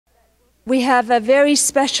We have a very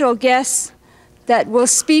special guest that will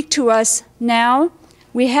speak to us now.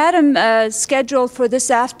 We had him scheduled for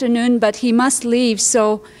this afternoon, but he must leave,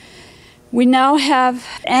 so we now have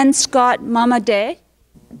N. Scott Momaday.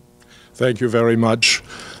 Thank you very much.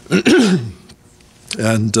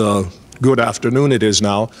 And good afternoon it is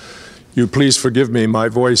now. You please forgive me, my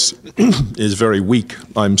voice is very weak.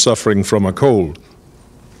 I'm suffering from a cold.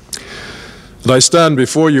 And I stand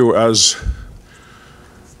before you as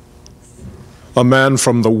a man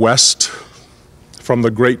from the West, from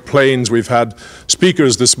the Great Plains. We've had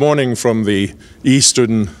speakers this morning from the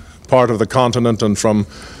eastern part of the continent and from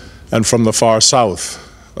the far south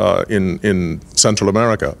in Central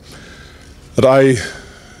America. But I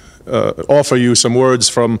offer you some words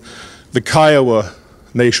from the Kiowa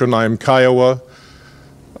nation. I am Kiowa,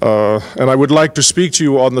 and I would like to speak to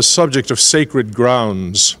you on the subject of sacred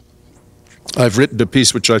grounds. I've written a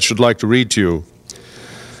piece which I should like to read to you.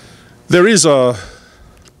 There is a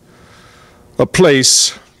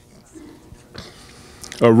place,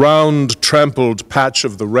 a round, trampled patch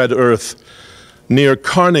of the red earth near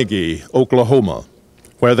Carnegie, Oklahoma,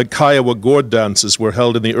 where the Kiowa gourd dances were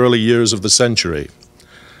held in the early years of the century.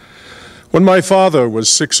 When my father was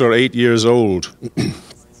 6 or 8 years old,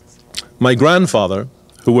 my grandfather,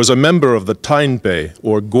 who was a member of the Tainpe,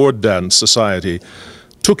 or Gourd Dance Society,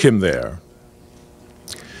 took him there.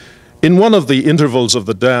 In one of the intervals of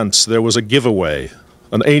the dance, there was a giveaway,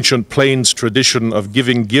 an ancient Plains tradition of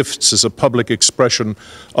giving gifts as a public expression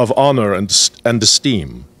of honor and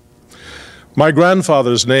esteem. My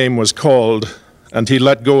grandfather's name was called, and he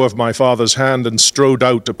let go of my father's hand and strode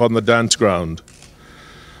out upon the dance ground.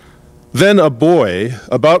 Then a boy,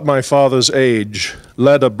 about my father's age,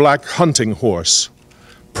 led a black hunting horse,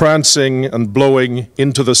 prancing and blowing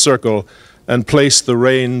into the circle, and placed the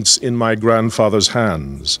reins in my grandfather's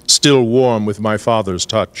hands, still warm with my father's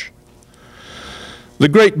touch. The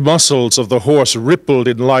great muscles of the horse rippled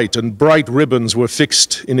in light, and bright ribbons were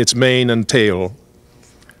fixed in its mane and tail.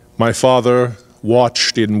 My father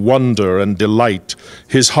watched in wonder and delight,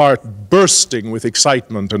 his heart bursting with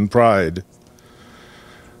excitement and pride.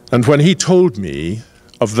 And when he told me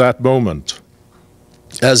of that moment,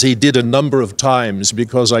 as he did a number of times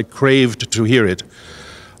because I craved to hear it,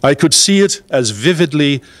 I could see it as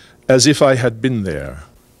vividly as if I had been there.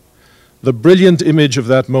 The brilliant image of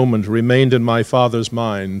that moment remained in my father's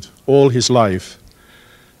mind all his life,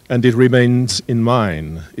 and it remains in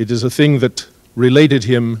mine. It is a thing that related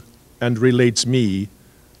him and relates me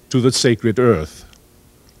to the sacred earth.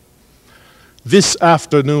 This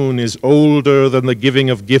afternoon is older than the giving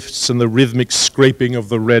of gifts and the rhythmic scraping of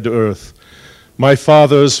the red earth. My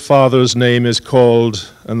father's name is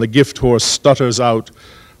called, and the gift horse stutters out,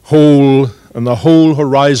 whole, and the whole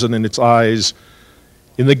horizon in its eyes.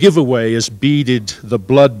 In the giveaway is beaded the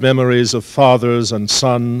blood memories of fathers and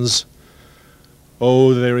sons.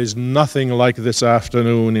 Oh, there is nothing like this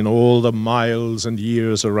afternoon in all the miles and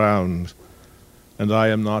years around, and I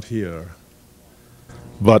am not here.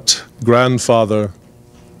 But grandfather,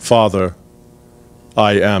 father,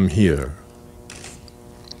 I am here.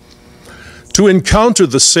 To encounter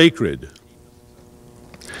the sacred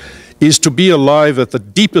is to be alive at the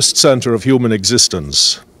deepest center of human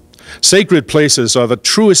existence. Sacred places are the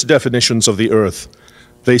truest definitions of the earth.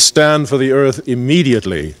 They stand for the earth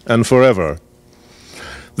immediately and forever.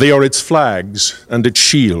 They are its flags and its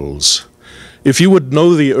shields. If you would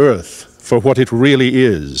know the earth for what it really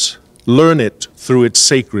is, learn it through its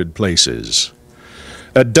sacred places.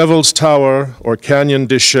 At Devil's Tower or Canyon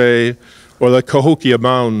de Chelly or the Cahokia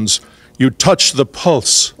Mounds, you touch the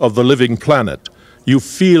pulse of the living planet. You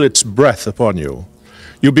feel its breath upon you.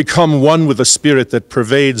 You become one with the spirit that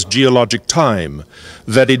pervades geologic time,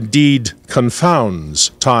 that indeed confounds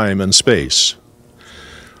time and space.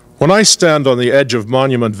 When I stand on the edge of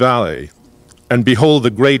Monument Valley and behold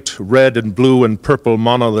the great red and blue and purple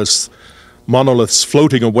monoliths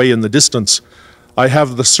floating away in the distance, I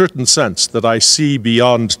have the certain sense that I see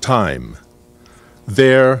beyond time.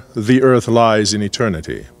 There the earth lies in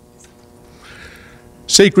eternity.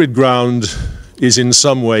 Sacred ground is in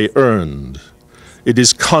some way earned. It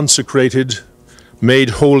is consecrated, made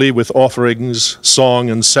holy with offerings, song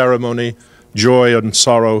and ceremony, joy and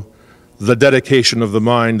sorrow, the dedication of the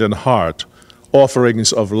mind and heart,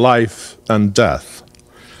 offerings of life and death.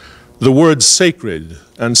 The words sacred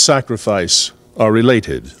and sacrifice are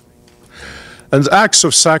related. And acts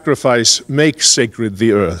of sacrifice make sacred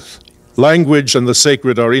the earth. Language and the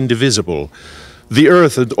sacred are indivisible. The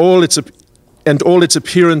earth and all its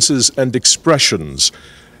appearances and expressions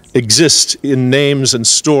exist in names and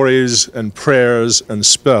stories and prayers and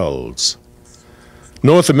spells.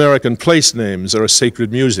 North American place names are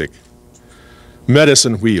sacred music.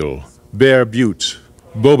 Medicine Wheel, Bear Butte,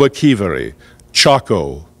 Boba Kivari,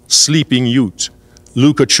 Chaco, Sleeping Ute,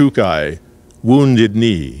 Lukachukai, Wounded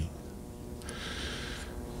Knee.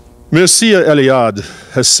 Mircea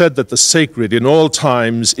Eliade has said that the sacred in all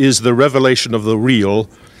times is the revelation of the real,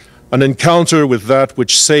 an encounter with that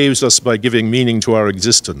which saves us by giving meaning to our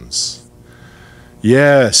existence.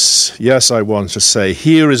 Yes, I want to say,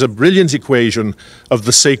 here is a brilliant equation of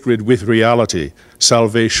the sacred with reality,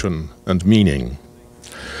 salvation, and meaning.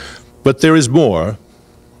 But there is more,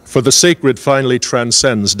 for the sacred finally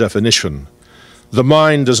transcends definition. The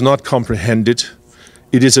mind does not comprehend it.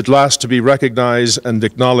 It is at last to be recognized and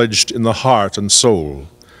acknowledged in the heart and soul.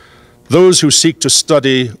 Those who seek to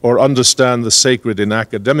study or understand the sacred in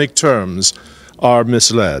academic terms are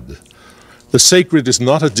misled. The sacred is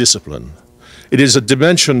not a discipline. It is a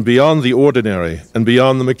dimension beyond the ordinary and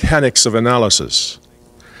beyond the mechanics of analysis.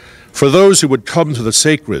 For those who would come to the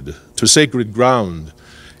sacred, to sacred ground,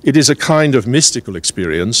 it is a kind of mystical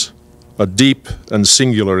experience, a deep and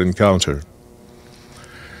singular encounter.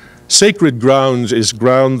 Sacred ground is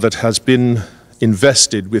ground that has been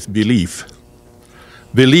invested with belief.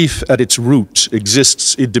 Belief at its root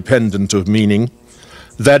exists independent of meaning.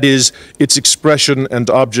 That is, its expression and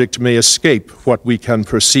object may escape what we can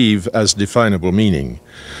perceive as definable meaning.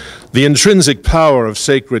 The intrinsic power of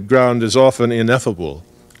sacred ground is often ineffable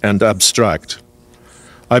and abstract.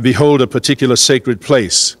 I behold a particular sacred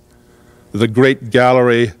place, the great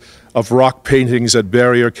gallery of rock paintings at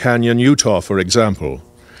Barrier Canyon, Utah, for example.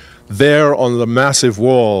 There on the massive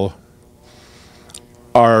wall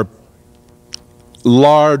are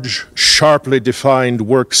large, sharply defined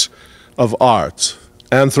works of art,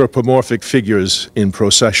 anthropomorphic figures in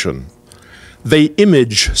procession. They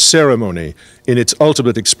image ceremony in its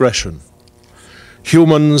ultimate expression.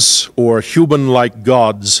 Humans or human-like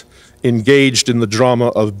gods engaged in the drama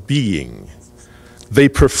of being. They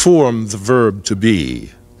perform the verb to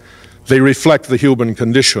be. They reflect the human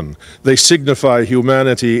condition. They signify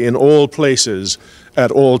humanity in all places,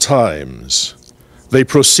 at all times. They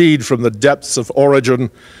proceed from the depths of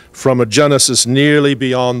origin, from a genesis nearly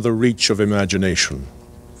beyond the reach of imagination.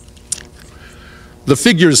 The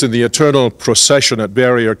figures in the eternal procession at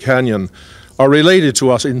Barrier Canyon are related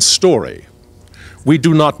to us in story. We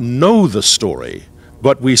do not know the story,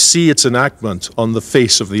 but we see its enactment on the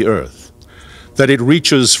face of the earth, that it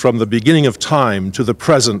reaches from the beginning of time to the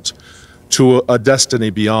present, to a destiny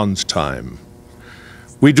beyond time.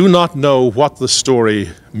 We do not know what the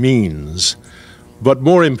story means, but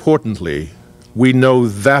more importantly, we know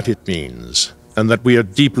that it means, and that we are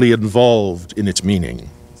deeply involved in its meaning.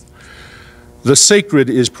 The sacred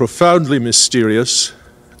is profoundly mysterious,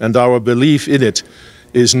 and our belief in it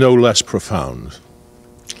is no less profound.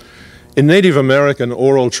 In Native American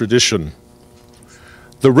oral tradition,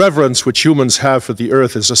 the reverence which humans have for the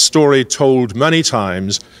earth is a story told many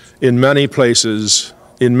times, in many places,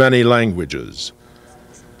 in many languages.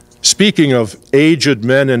 Speaking of aged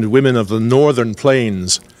men and women of the northern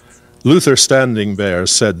plains, Luther Standing Bear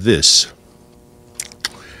said this: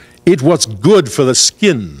 "It was good for the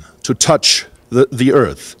skin to touch the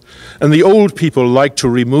earth, and the old people liked to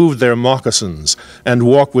remove their moccasins and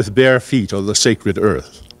walk with bare feet on the sacred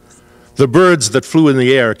earth. The birds that flew in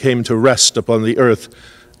the air came to rest upon the earth,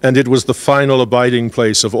 and it was the final abiding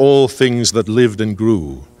place of all things that lived and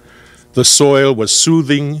grew. The soil was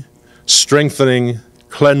soothing, strengthening,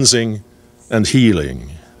 cleansing, and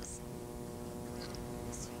healing."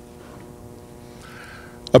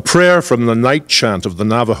 A prayer from the night chant of the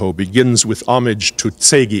Navajo begins with homage to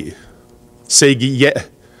Tsegi, Tsegi-ye,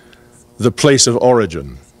 the place of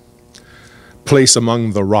origin, place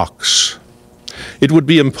among the rocks. It would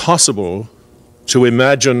be impossible to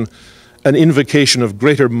imagine an invocation of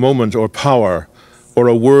greater moment or power, or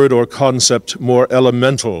a word or concept more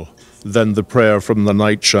elemental than the prayer from the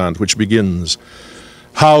night chant, which begins,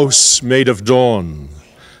 "House made of dawn,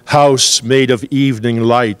 house made of evening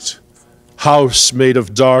light, house made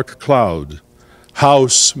of dark cloud,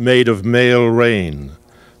 house made of male rain,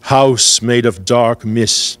 house made of dark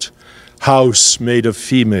mist, house made of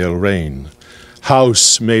female rain,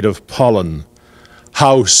 house made of pollen,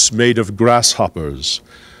 house made of grasshoppers.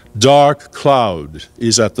 Dark cloud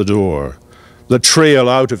is at the door. The trail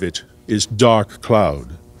out of it is dark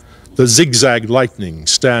cloud. The zigzag lightning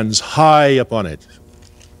stands high upon it."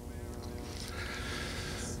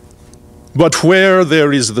 But where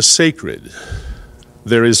there is the sacred,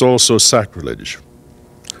 there is also sacrilege,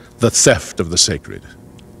 the theft of the sacred.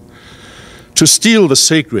 To steal the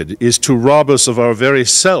sacred is to rob us of our very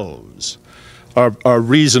selves, our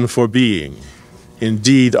reason for being,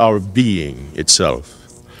 indeed our being itself.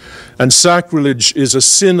 And sacrilege is a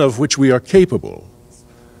sin of which we are capable.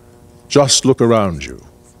 Just look around you.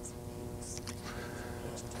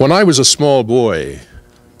 When I was a small boy,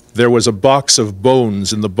 there was a box of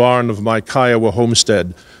bones in the barn of my Kiowa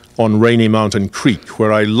homestead on Rainy Mountain Creek,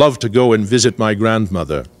 where I loved to go and visit my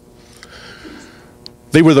grandmother.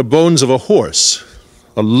 They were the bones of a horse,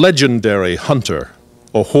 a legendary hunter,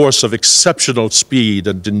 a horse of exceptional speed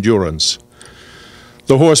and endurance.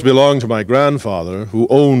 The horse belonged to my grandfather, who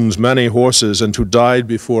owned many horses and who died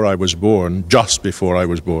before I was born, just before I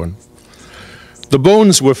was born. The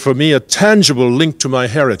bones were for me a tangible link to my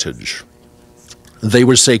heritage. They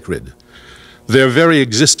were sacred. Their very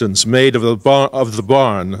existence made of the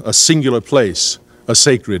barn a singular place, a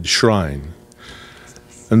sacred shrine.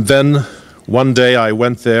 And then, one day I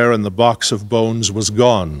went there and the box of bones was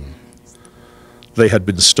gone. They had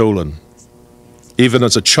been stolen. Even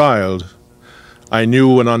as a child, I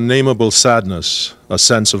knew an unnameable sadness, a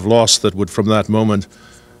sense of loss that would from that moment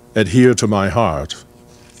adhere to my heart.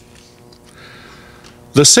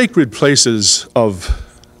 The sacred places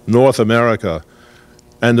of North America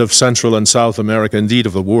and of Central and South America, indeed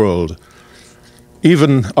of the world,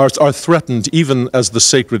 even are threatened even as the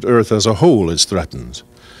sacred earth as a whole is threatened.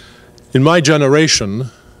 In my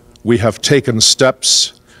generation, we have taken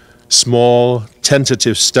steps, small,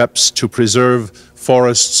 tentative steps, to preserve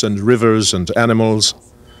forests and rivers and animals.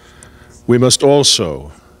 We must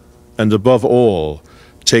also, and above all,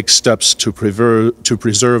 take steps to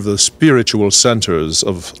preserve the spiritual centers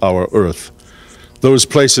of our earth, those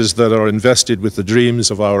places that are invested with the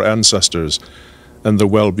dreams of our ancestors and the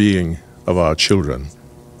well-being of our children.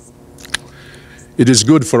 It is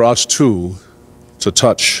good for us, too, to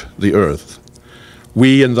touch the earth.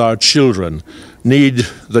 We and our children need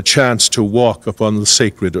the chance to walk upon the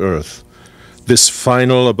sacred earth, this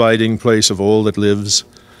final abiding place of all that lives.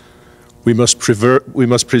 We must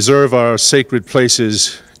preserve our sacred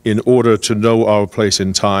places in order to know our place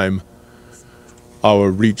in time, our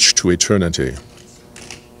reach to eternity.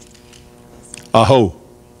 Aho.